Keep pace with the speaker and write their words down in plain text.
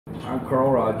I'm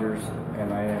Carl Rogers,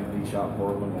 and I am the shop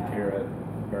foreman here at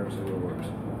Bearnson Woodworks.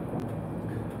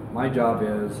 My job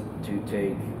is to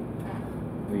take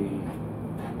the,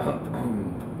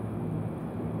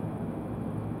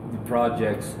 the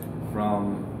projects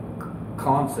from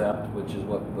concept, which is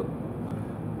what the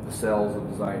sales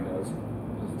of design does,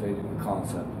 is they do the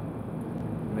concept.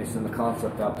 When they send the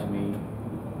concept out to me,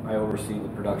 I oversee the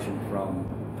production from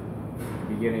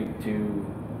beginning to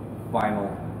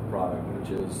final product, which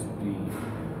is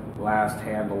the last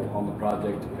handle on the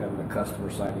project and the customer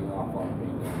signing off on it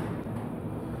being done.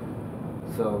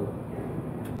 So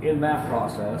in that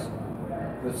process,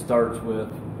 it starts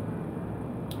with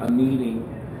a meeting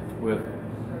with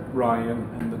Ryan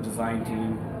and the design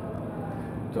team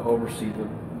to oversee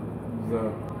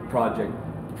the project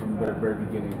from the very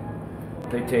beginning.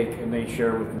 They take and they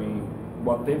share with me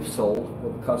what they've sold,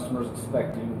 what the customer's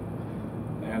expecting,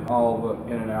 and all the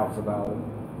in and outs about it.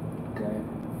 Okay,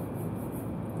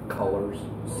 colors,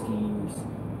 schemes,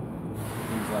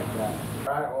 things like that.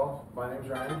 All right, well, my name's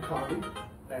Ryan, Cody,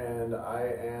 and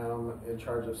I am in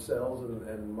charge of sales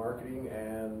and marketing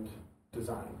and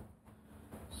design.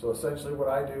 So essentially what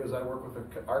I do is I work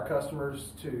with our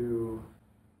customers to,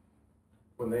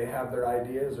 when they have their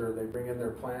ideas or they bring in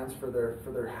their plans for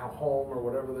their home or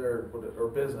whatever or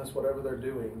business, whatever they're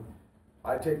doing,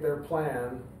 I take their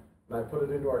plan and I put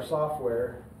it into our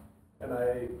software and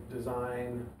I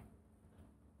design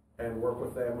and work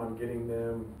with them on getting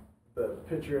them the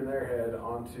picture in their head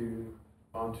onto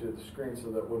the screen,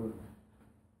 so that when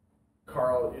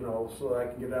Carl, so that I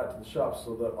can get it out to the shop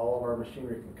so that all of our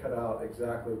machinery can cut out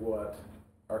exactly what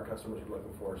our customers are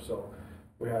looking for. So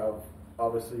we have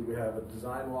a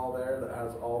design wall there that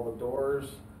has all the doors,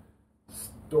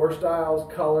 door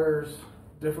styles, colors,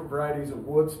 different varieties of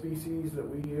wood species that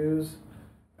we use,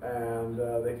 and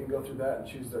they can go through that and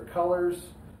choose their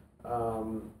colors.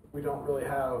 We don't really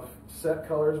have set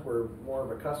colors. We're more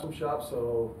of a custom shop,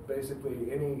 so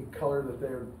basically any color that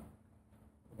they're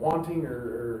wanting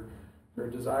or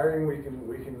desiring, we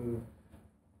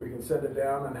can send it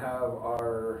down and have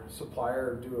our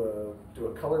supplier do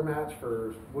a color match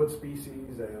for wood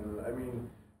species. And I mean,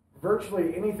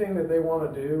 virtually anything that they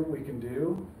want to do, we can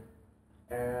do,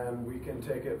 and we can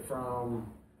take it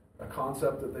from a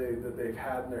concept that they've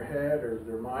had in their head or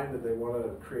their mind that they want to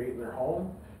create in their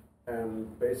home,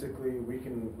 and basically we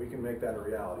can make that a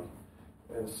reality.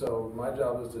 And so my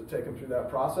job is to take them through that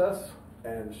process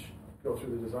and go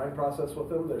through the design process with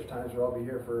them. There's times where I'll be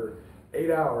here for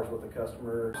 8 hours with the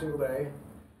customer every single day.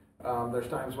 There's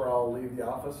times where I'll leave the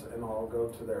office and I'll go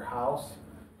to their house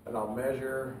and I'll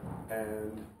measure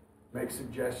and make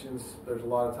suggestions. There's a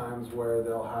lot of times where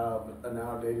they'll have an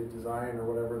outdated design or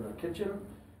whatever in their kitchen,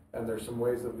 and there's some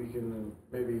ways that we can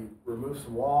maybe remove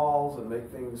some walls and make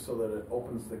things so that it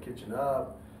opens the kitchen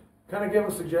up. Kind of give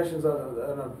them suggestions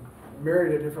on a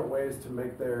myriad of different ways to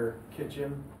make their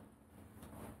kitchen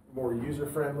more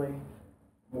user-friendly,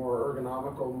 more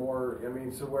ergonomical,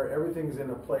 so where everything's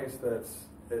in a place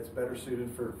that's better suited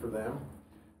for them.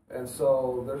 And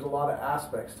so there's a lot of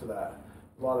aspects to that.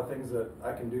 A lot of things that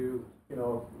I can do,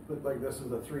 like this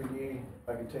is a 3D.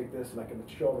 I can take this and I can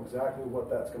show them exactly what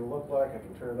that's going to look like. I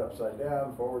can turn it upside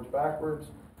down, forwards, backwards,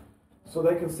 so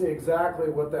they can see exactly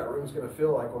what that room's going to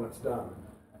feel like when it's done.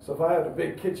 So if I had a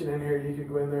big kitchen in here, you could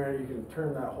go in there and you can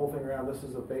turn that whole thing around. This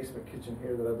is a basement kitchen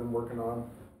here that I've been working on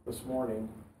this morning,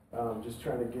 just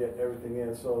trying to get everything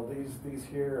in. So these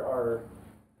here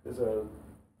is a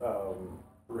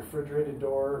refrigerated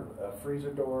door, a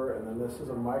freezer door, and then this is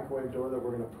a microwave door that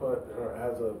we're going to put, it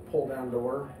has a pull down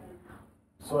door.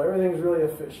 So everything's really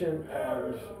efficient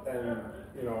and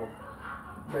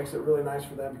makes it really nice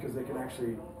for them because they can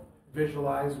actually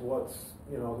visualize what's,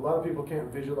 a lot of people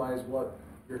can't visualize what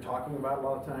you're talking about a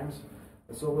lot of times.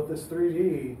 And so with this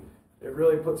 3D, it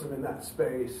really puts them in that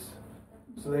space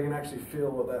so they can actually feel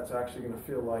what that's actually going to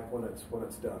feel like when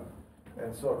it's done.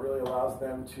 And so it really allows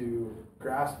them to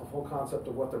grasp the whole concept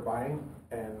of what they're buying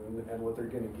and what they're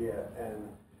going to get. And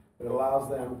it allows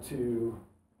them to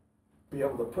be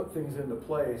able to put things into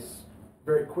place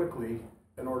very quickly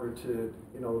in order to,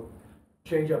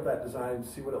 change up that design,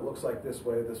 see what it looks like this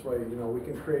way. We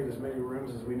can create as many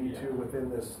rooms as we need to within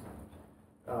this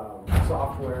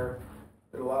software.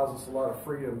 It allows us a lot of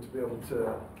freedom to be able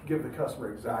to give the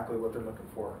customer exactly what they're looking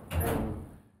for. And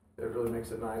it really makes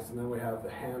it nice. And then we have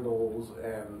the handles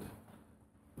and,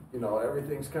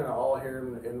 everything's kind of all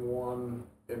here in one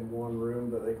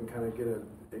room that they can kind of get an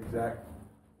exact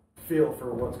feel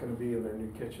for what's going to be in their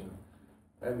new kitchen.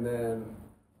 And then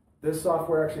this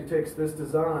software actually takes this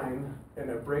design and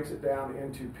it breaks it down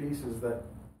into pieces that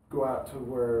go out to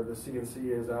where the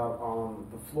CNC is out on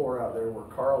the floor out there where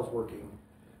Carl's working,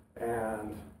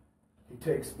 and he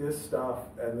takes this stuff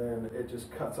and then it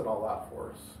just cuts it all out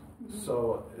for us.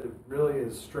 So it really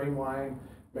is streamlined,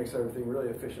 makes everything really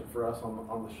efficient for us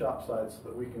on the shop side, so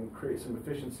that we can create some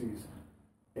efficiencies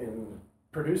in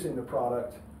producing the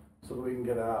product so that we can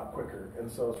get it out quicker.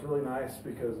 And so it's really nice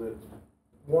because it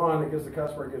gives the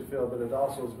customer a good feel, but it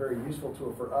also is a very useful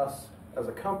tool for us as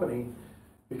a company,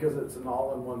 because it's an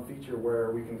all-in-one feature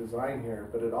where we can design here,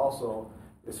 but it also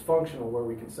is functional where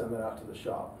we can send that out to the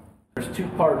shop. There's two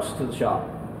parts to the shop.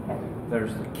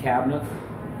 There's the cabinet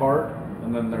part,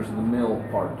 and then there's the mill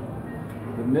part.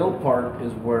 The mill part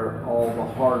is where all the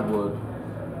hardwood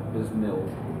is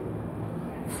milled.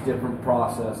 It's a different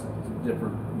process, it's a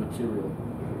different material.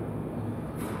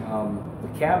 The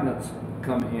cabinets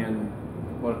come in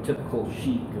what a typical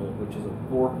sheet could, which is a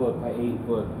 4 foot by 8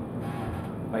 foot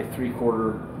by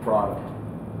 3/4 product,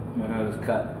 and it is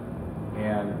cut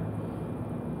and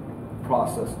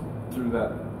processed through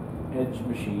that edge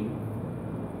machine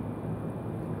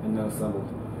and then assembled.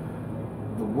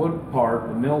 The wood part,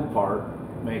 the mill part,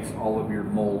 makes all of your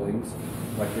moldings,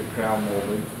 like your crown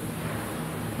molding.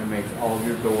 It makes all of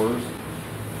your doors.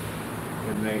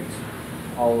 It makes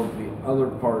all of the other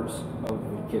parts of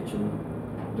the kitchen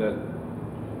that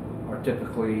are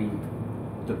typically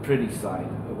the pretty side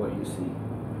of what you see.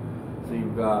 So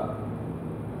you've got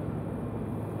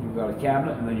a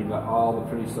cabinet, and then you've got all the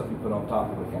pretty stuff you put on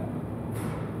top of the cabinet,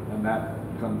 and that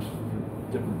comes from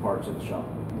different parts of the shop.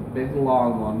 The big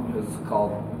long one is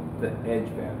called the edge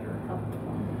bander.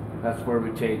 That's where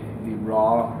we take the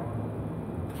raw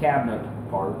cabinet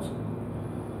parts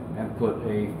and put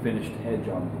a finished edge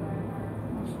on them.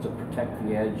 It's to protect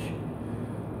the edge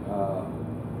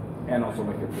and also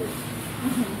make it pretty.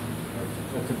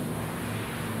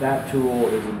 That tool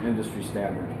is an industry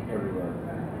standard everywhere.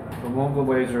 The one of the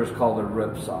lasers is called a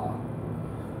rip saw.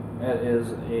 It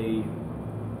is a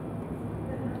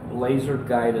laser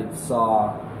guided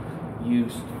saw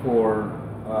used for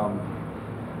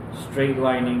straight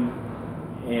lining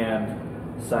and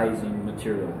sizing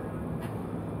material.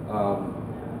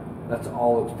 That's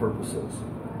all its purpose is.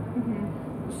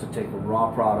 Is to take a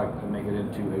raw product and make it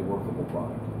into a workable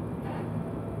product.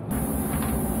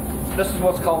 This is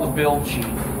what's called a build sheet,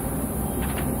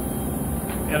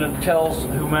 and it tells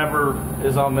whomever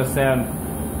is on this end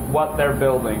what they're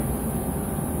building.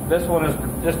 This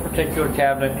particular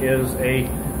cabinet is a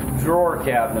drawer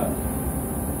cabinet.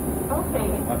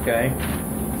 Okay.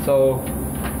 So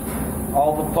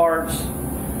all the parts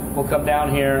will come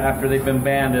down here after they've been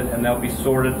banded, and they'll be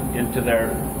sorted into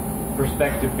their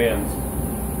respective bins.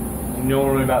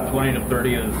 Normally about 20 to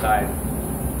 30 at a time.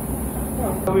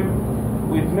 So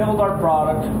we've milled our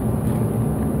product,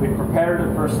 we've prepared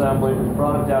it for assembly, we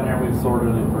brought it down here, we've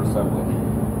sorted it for assembly.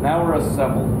 Now we're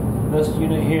assembled. This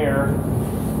unit here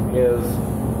is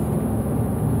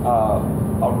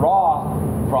a raw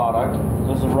product.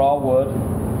 This is raw wood,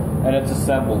 and it's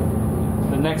assembled.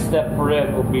 The next step for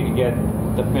it will be to get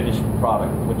the finished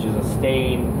product, which is a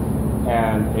stain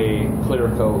and a clear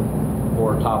coat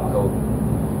or top coat.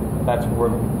 That's where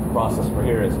the process for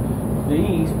here is.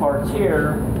 These parts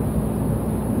here,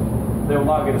 they will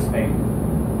not get a stain.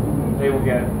 They will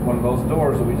get one of those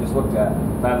doors that we just looked at.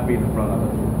 That would be the front of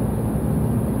it.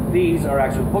 These are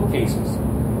actual bookcases.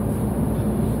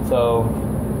 So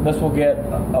this will get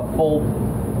a full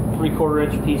 3/4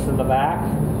 inch piece in the back,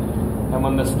 and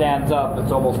when this stands up,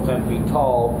 it's almost 10 feet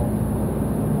tall.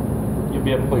 You'll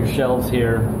be able to put your shelves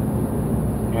here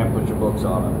and put your books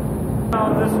on it.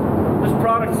 This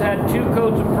product's had 2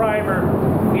 coats of primer.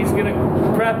 He's going to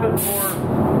prep it for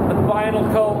the final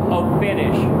coat of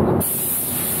finish.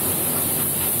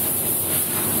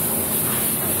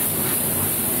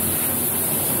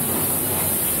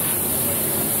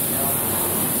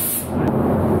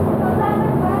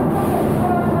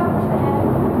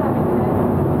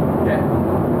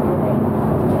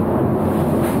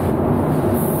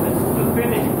 This is the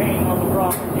finish paint on the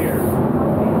product here.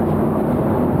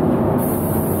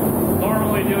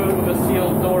 Normally do it with a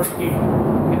sealed door to keep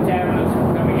contaminants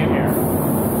from coming in here.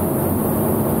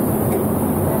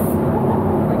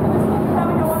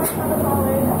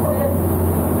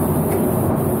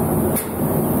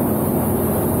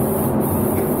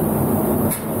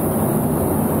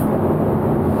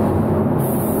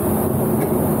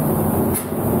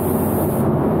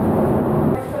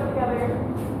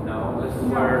 No, this is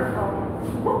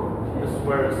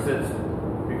where it sits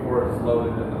before it's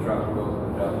loaded in the truck and goes in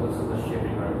the truck. This is the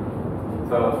shipping room.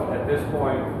 So at this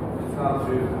point, it's gone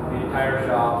through the entire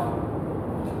shop,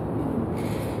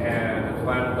 and its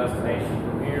final destination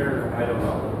from here, I don't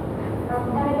know.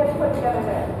 And it gets put together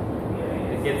there.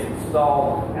 It gets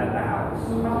installed at the house.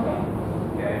 Okay.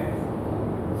 Okay.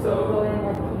 So So go in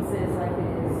like pieces like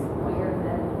it is here, and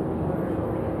then you would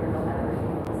really get your battery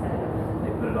set it up.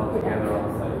 they put it all together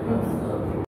on site.